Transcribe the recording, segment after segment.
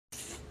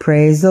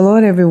Praise the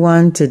Lord,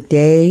 everyone.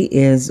 Today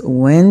is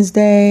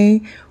Wednesday,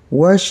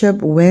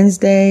 Worship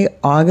Wednesday,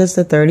 August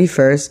the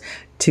 31st,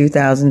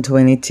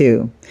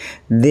 2022.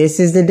 This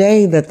is the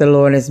day that the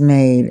Lord has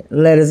made.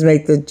 Let us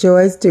make the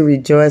choice to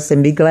rejoice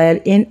and be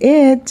glad in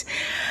it.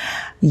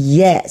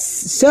 Yes.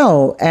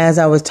 So as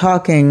I was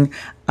talking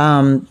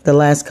the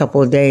last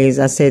couple of days,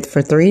 I said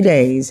for 3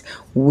 days,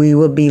 we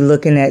will be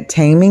looking at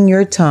Taming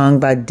Your Tongue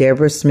by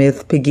Deborah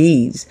Smith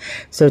Pegues.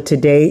 So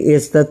today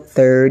is the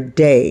 3rd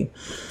day.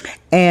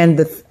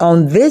 And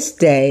on this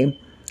day,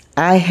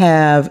 I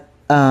have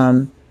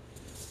the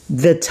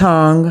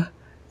tongue,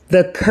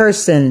 the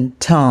cursing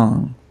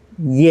tongue.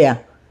 Yeah.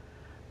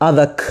 Or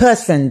the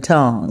cussing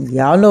tongue.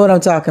 Y'all know what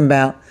I'm talking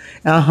about.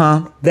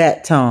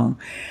 That tongue.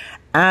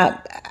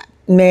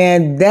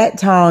 Man, that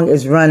tongue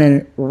is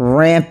running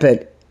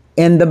rampant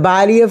in the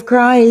body of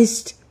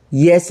Christ.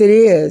 Yes, it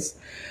is.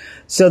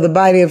 So the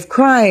body of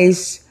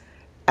Christ,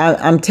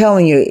 I'm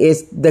telling you,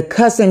 it's the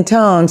cussing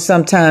tongue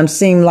sometimes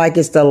seem like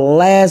it's the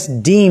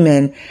last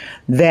demon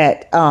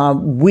that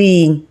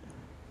we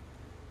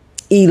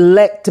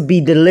elect to be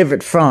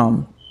delivered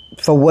from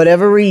for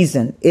whatever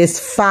reason. It's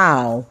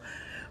foul.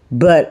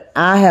 But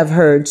I have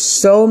heard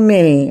so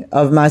many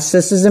of my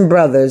sisters and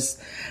brothers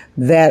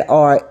that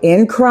are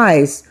in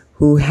Christ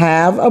who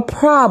have a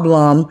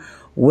problem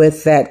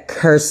with that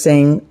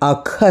cussing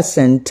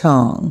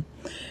tongue.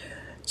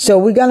 So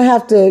we're going to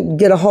have to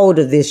get a hold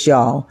of this,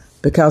 y'all,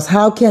 because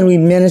how can we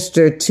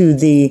minister to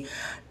the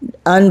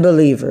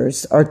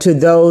unbelievers or to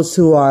those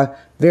who are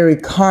very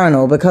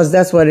carnal? Because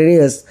that's what it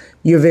is.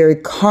 You're very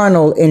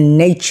carnal in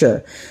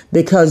nature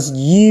because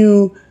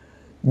you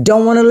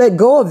don't want to let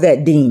go of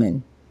that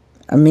demon.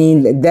 I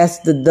mean, that's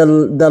that's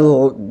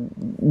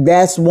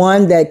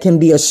one that can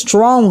be a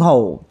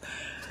stronghold.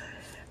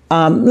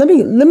 Let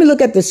me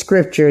look at the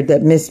scripture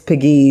that Miss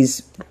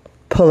Pegues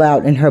pull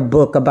out in her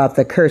book about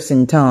the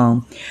cursing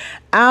tongue.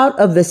 Out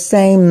of the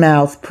same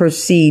mouth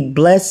proceed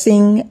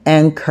blessing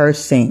and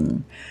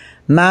cursing.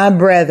 My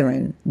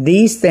brethren,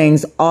 these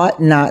things ought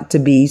not to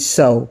be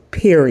so,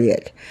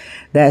 period.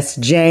 That's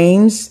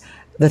James,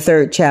 the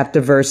 3rd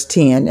chapter, verse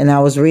 10. And I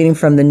was reading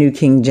from the New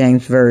King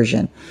James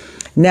Version.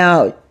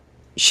 Now,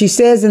 she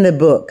says in the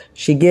book,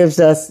 she gives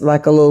us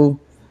like a little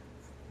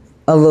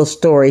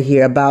story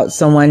here about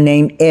someone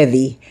named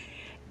Evie,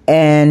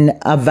 an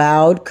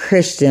avowed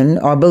Christian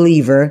or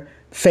believer,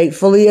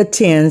 faithfully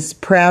attends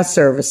prayer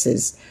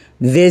services,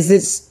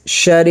 visits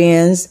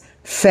shut-ins,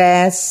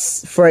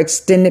 fasts for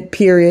extended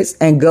periods,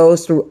 and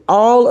goes through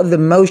all of the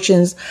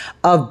motions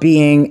of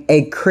being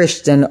a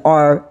Christian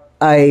or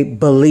a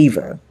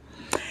believer.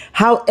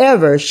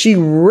 However, she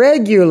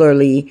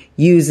regularly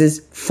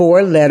uses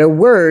 4-letter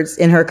words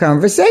in her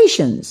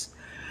conversations.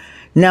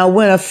 Now,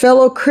 when a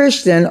fellow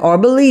Christian or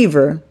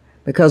believer,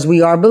 because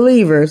we are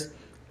believers,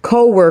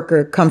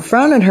 co-worker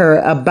confronted her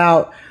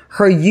about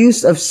her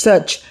use of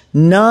such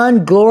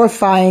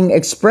non-glorifying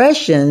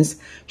expressions,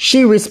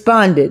 she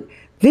responded,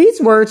 "These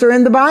words are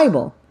in the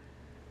Bible."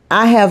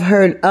 I have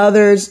heard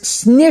others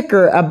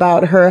snicker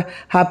about her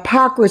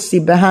hypocrisy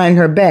behind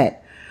her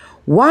back.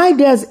 Why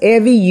does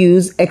Evie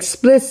use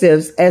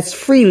expletives as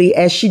freely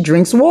as she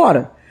drinks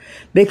water?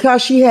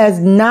 Because she has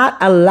not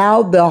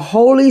allowed the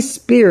Holy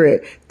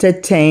Spirit to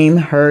tame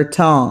her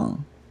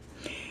tongue.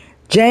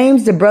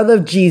 James, the brother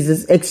of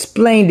Jesus,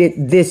 explained it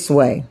this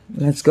way.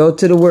 Let's go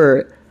to the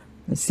word.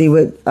 Let's see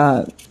what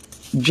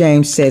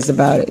James says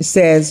about it. It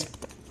says,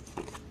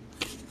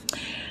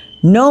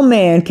 "No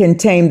man can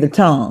tame the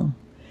tongue.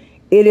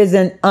 It is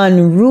an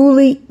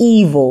unruly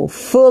evil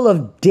full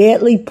of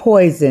deadly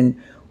poison.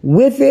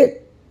 With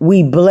it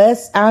we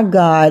bless our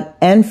God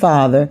and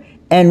Father,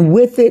 and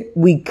with it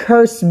we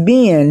curse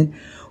men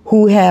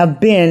who have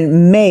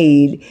been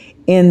made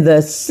in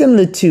the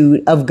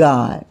similitude of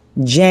God."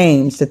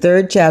 James, the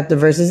 3rd chapter,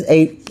 verses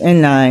 8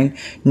 and 9,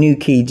 New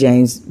King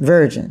James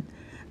Version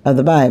of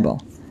the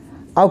Bible.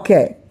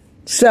 Okay,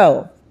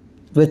 so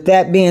with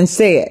that being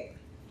said,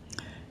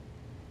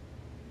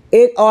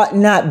 it ought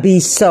not be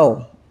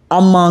so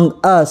among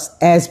us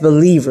as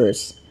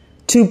believers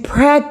to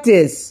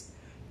practice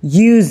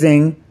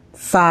using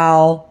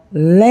foul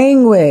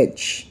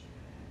language.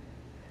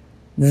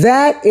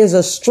 That is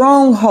a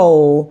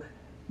stronghold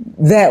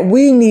that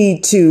we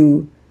need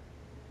to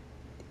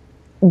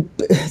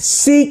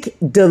seek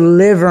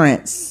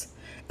deliverance.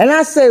 And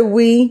I say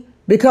we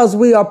because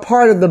we are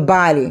part of the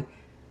body.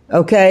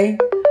 Okay?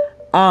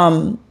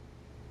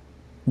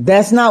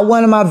 That's not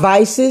one of my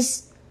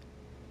vices.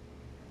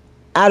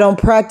 I don't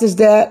practice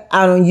that.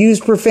 I don't use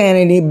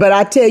profanity. But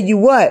I tell you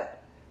what,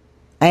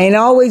 I ain't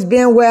always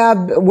been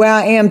where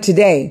I am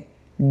today.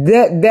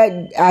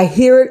 That I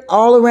hear it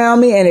all around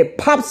me and it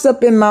pops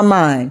up in my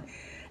mind.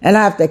 And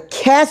I have to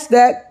cast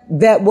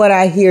that what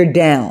I hear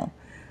down.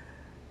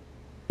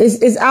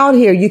 It's out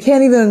here. You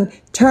can't even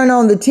turn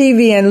on the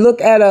TV and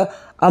look at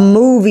a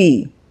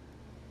movie,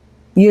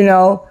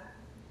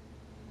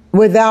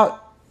 without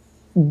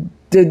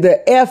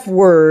the F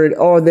word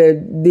or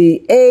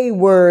the A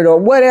word or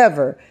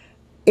whatever.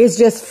 It's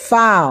just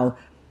foul.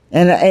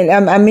 And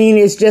I mean,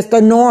 it's just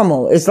a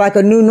normal. It's like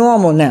a new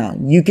normal now.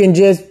 You can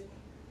just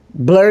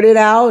blurt it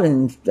out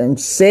and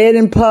say it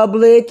in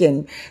public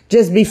and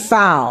just be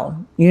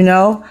foul, you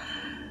know.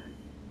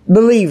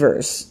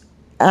 Believers,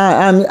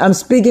 I'm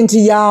speaking to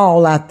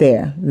y'all out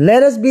there.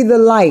 Let us be the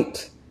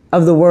light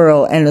of the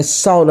world and the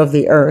salt of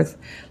the earth.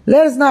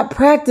 Let us not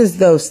practice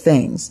those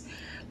things.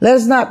 Let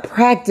us not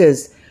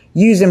practice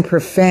using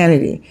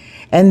profanity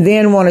and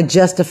then want to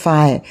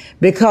justify it,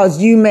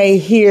 because you may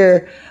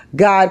hear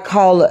God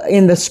call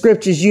in the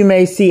scriptures, you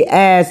may see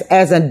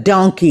as a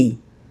donkey.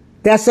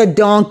 That's a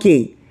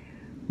donkey.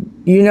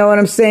 You know what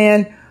I'm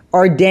saying?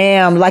 Or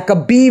dam, like a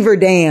beaver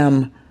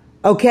dam.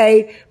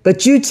 Okay.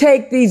 But you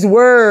take these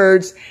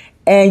words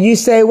and you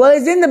say, well,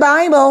 it's in the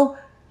Bible,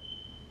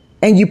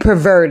 and you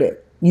pervert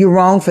it. You're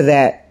wrong for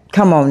that.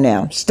 Come on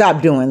now.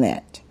 Stop doing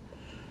that.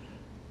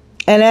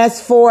 And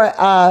as for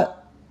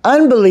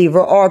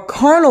unbeliever or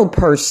carnal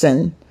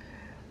person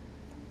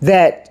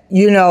that,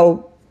 you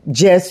know,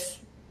 just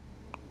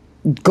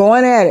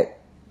going at it,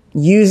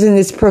 using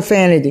this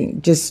profanity,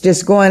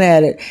 just going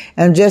at it.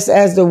 And just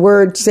as the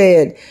word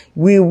said,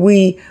 we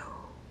with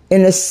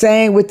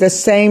the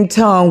same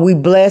tongue, we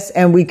bless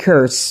and we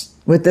curse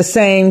with the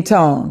same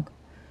tongue.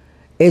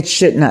 It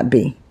should not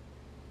be.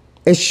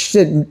 It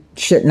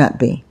should not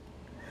be.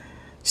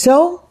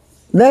 So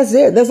that's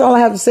it. That's all I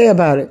have to say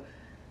about it,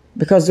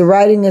 because the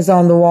writing is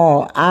on the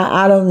wall.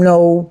 I don't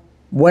know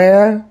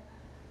where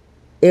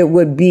it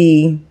would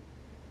be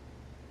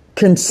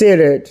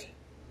considered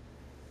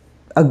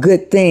a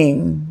good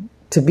thing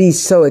to be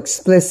so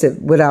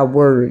explicit with our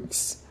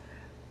words,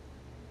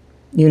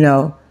 you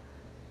know.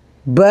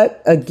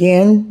 But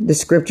again, the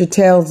scripture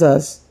tells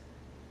us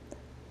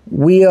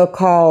we are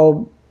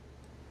called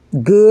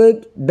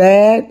good,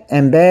 bad,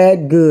 and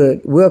bad,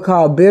 good. We're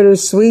called bitter,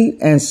 sweet,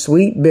 and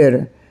sweet,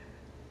 bitter.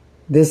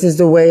 This is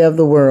the way of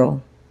the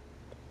world.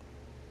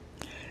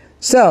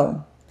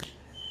 So,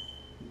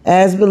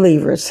 as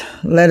believers,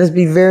 let us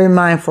be very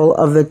mindful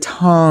of the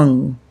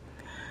tongue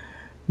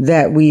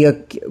that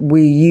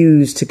we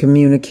use to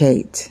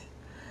communicate.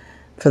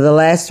 For the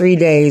last 3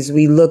 days,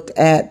 we looked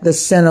at the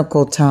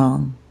cynical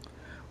tongue.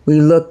 We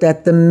looked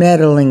at the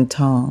meddling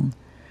tongue.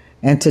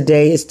 And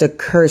today is the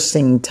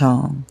cursing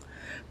tongue.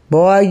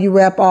 Boy, you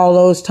wrap all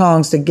those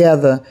tongues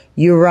together,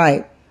 you're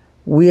right.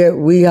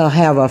 We'll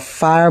have a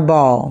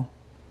fireball,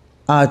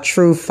 a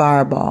true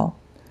fireball.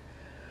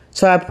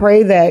 So I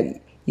pray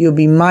that you'll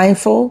be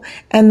mindful,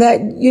 and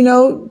that, you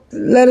know,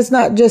 let us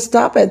not just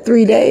stop at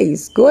 3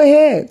 days. Go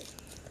ahead.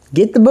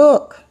 Get the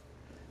book.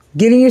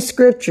 Get in your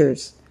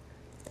scriptures.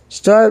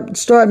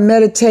 Start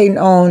meditating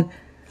on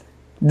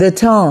the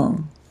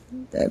tongue.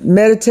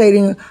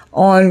 Meditating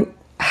on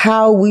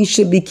how we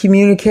should be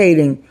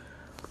communicating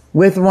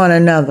with one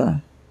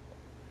another.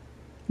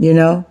 You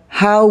know,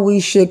 how we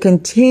should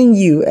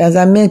continue, as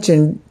I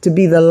mentioned, to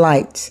be the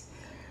light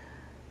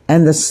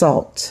and the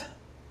salt.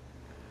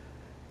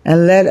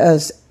 And let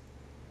us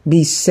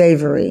be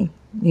savory,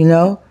 you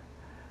know.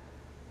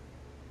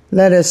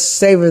 Let us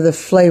savor the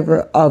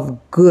flavor of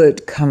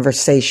good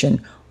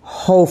conversation,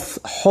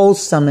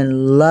 wholesome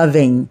and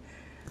loving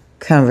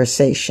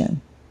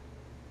conversation.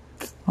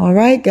 All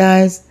right,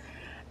 guys.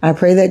 I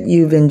pray that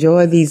you've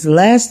enjoyed these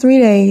last 3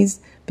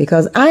 days,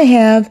 because I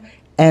have,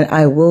 and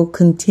I will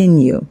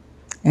continue.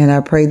 And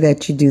I pray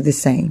that you do the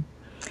same.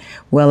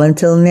 Well,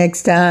 until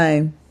next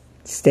time,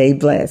 stay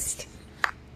blessed.